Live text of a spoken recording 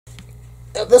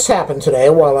this happened today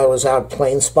while I was out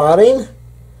plane spotting,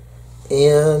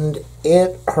 and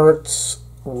it hurts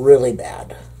really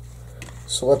bad.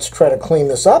 So let's try to clean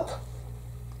this up.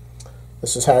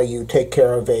 This is how you take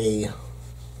care of a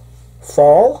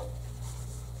fall.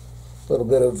 A little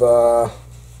bit of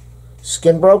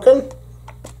skin broken.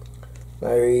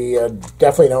 I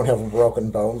definitely don't have a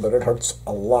broken bone, but it hurts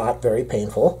a lot, very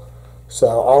painful. So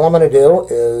all I'm going to do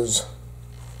is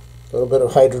a little bit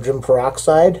of hydrogen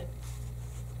peroxide,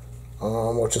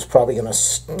 which is probably going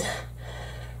to...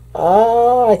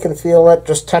 I can feel it.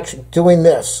 Just doing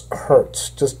this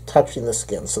hurts, just touching the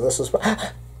skin. So this is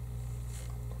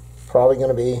probably going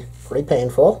to be pretty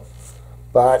painful,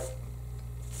 but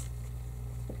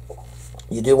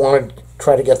you do want to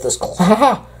try to get this...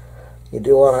 You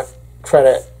do want to try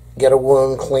to get a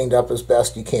wound cleaned up as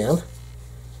best you can.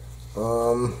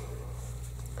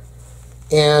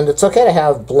 And it's okay to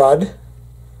have blood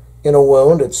in a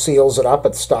wound. It seals it up.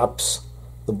 It stops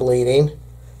the bleeding.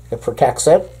 It protects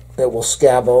it. It will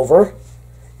scab over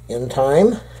in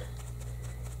time.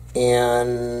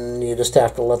 And you just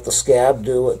have to let the scab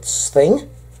do its thing.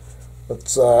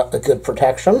 It's a good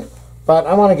protection. But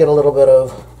I want to get a little bit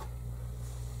of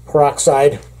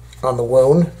peroxide on the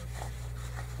wound.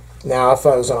 Now, if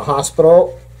I was in a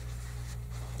hospital,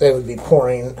 they would be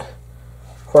pouring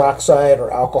peroxide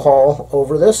or alcohol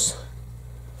over this.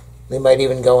 They might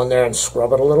even go in there and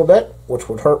scrub it a little bit, which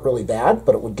would hurt really bad,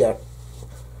 but it would get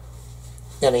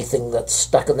anything that's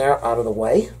stuck in there out of the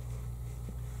way.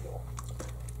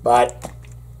 But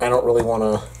I don't really want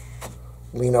to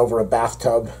lean over a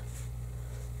bathtub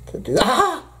to do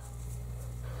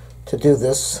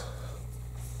this.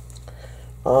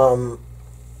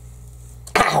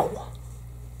 Ow!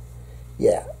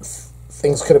 Yeah,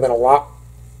 things could have been a lot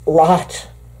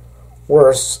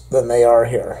worse than they are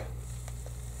here.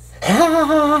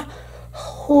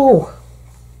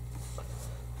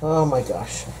 Oh my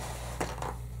gosh.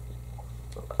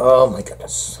 Oh my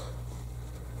goodness.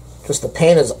 Just the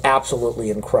pain is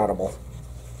absolutely incredible.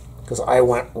 Because I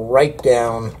went right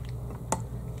down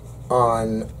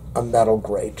on a metal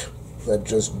grate that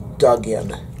just dug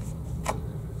in.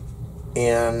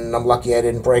 And I'm lucky I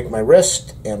didn't break my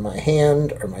wrist and my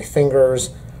hand or my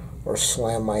fingers or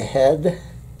slam my head.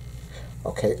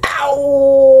 Okay.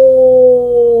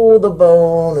 Ow! The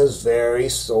bone is very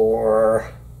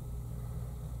sore.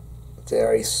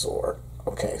 Very sore.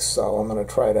 Okay, so I'm going to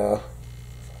try to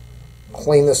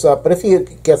clean this up. But if you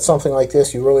get something like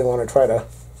this, you really want to try to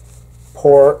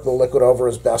pour the liquid over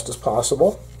as best as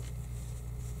possible.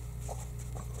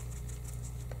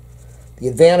 The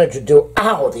advantage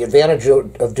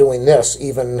of doing this,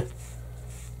 even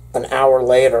an hour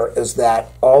later, is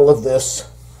that all of this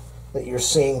that you're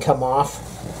seeing come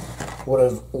off would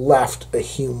have left a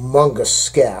humongous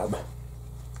scab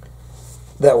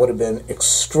that would have been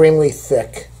extremely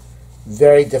thick,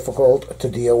 very difficult to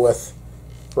deal with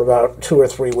for about 2 or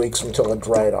 3 weeks until it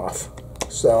dried off.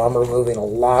 So I'm removing a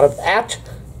lot of that.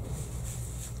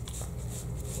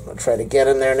 I'm going to try to get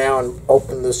in there now and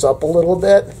open this up a little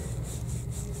bit.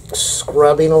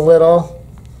 Scrubbing a little,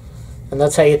 and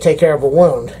that's how you take care of a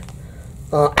wound.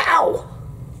 Ow!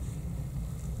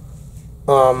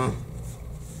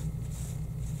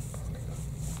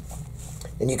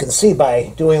 And you can see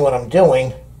by doing what I'm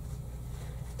doing,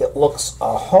 it looks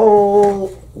a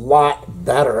whole lot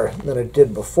better than it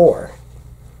did before,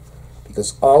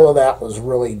 because all of that was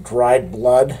really dried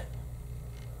blood.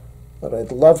 What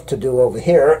I'd love to do over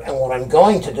here, and what I'm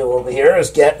going to do over here,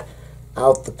 is get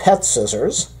out the pet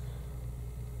scissors.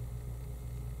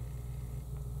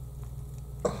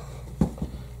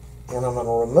 And I'm going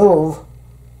to remove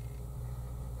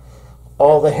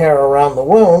all the hair around the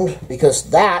wound,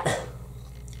 because that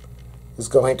is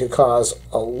going to cause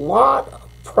a lot of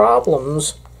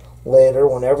problems later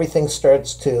when everything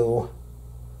starts to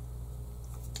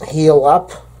heal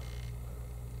up.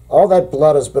 All that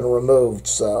blood has been removed,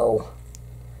 so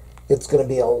it's going to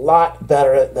be a lot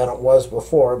better than it was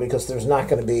before, because there's not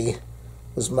going to be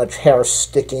as much hair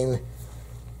sticking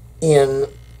in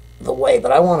the way.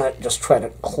 But I want to just try to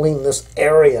clean this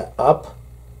area up.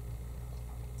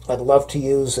 I'd love to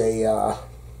use a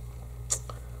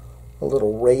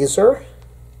little razor,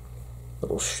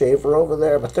 little shaver over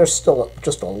there, but there's still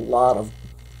just a lot of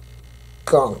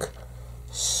gunk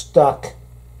stuck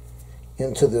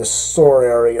into this sore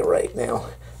area right now.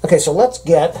 Okay, so let's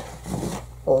get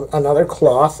another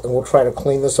cloth and we'll try to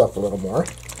clean this up a little more.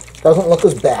 Doesn't look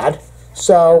as bad.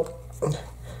 So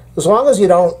as long as you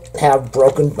don't have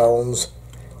broken bones,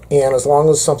 and as long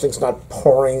as something's not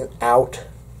pouring out,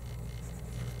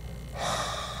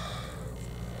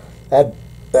 that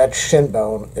that shin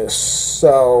bone is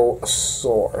so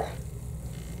sore.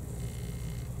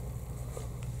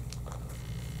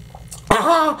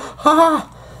 Ah,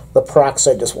 ah, the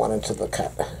peroxide just went into the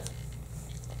cut.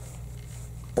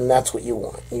 And that's what you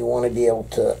want. You want to be able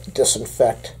to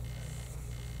disinfect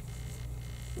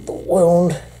the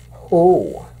wound.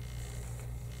 Oh.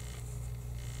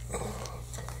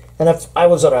 And if I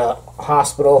was at a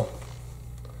hospital,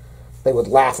 they would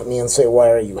laugh at me and say, "Why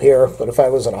are you here?" But if I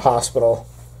was at a hospital,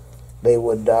 they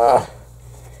would,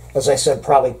 as I said,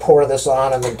 probably pour this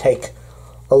on and then take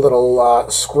a little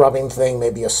scrubbing thing,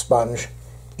 maybe a sponge,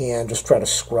 and just try to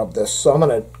scrub this. So I'm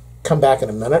going to come back in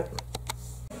a minute.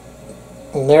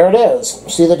 And there it is.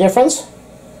 See the difference?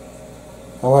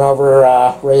 I went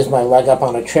over, raised my leg up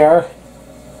on a chair,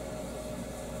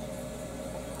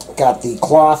 got the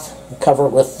cloth, covered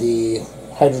it with the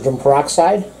hydrogen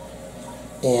peroxide,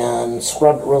 and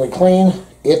scrubbed it really clean.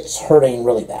 It's hurting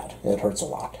really bad. It hurts a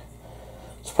lot.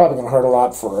 It's probably going to hurt a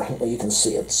lot for, well, you can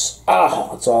see it's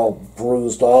all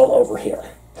bruised all over here.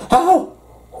 Oh!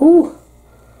 Whew!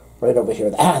 Right over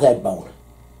here. That bone.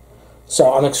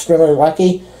 So I'm extremely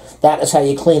lucky. That is how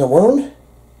you clean a wound.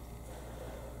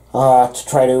 To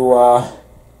try to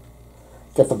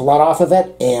get the blood off of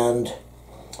it and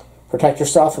protect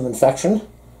yourself from infection.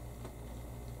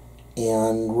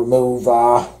 And remove,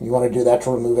 you want to do that to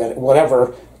remove it,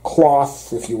 whatever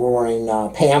cloth, if you were wearing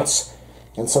pants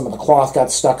and some of the cloth got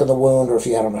stuck in the wound, or if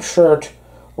you had on a shirt,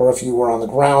 or if you were on the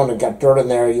ground and got dirt in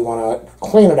there, you want to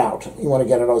clean it out. You want to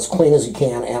get it as clean as you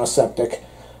can, antiseptic,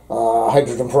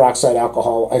 hydrogen peroxide,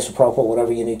 alcohol, isopropyl,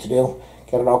 whatever you need to do.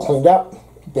 Get it all cleaned up,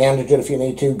 bandage it if you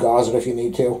need to, gauze it if you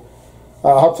need to.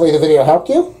 Hopefully the video helped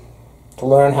you to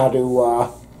learn how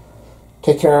to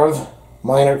take care of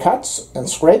minor cuts and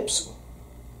scrapes.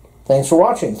 Thanks for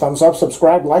watching. Thumbs up,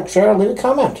 subscribe, like, share, leave a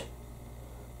comment.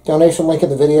 Donation link in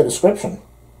the video description.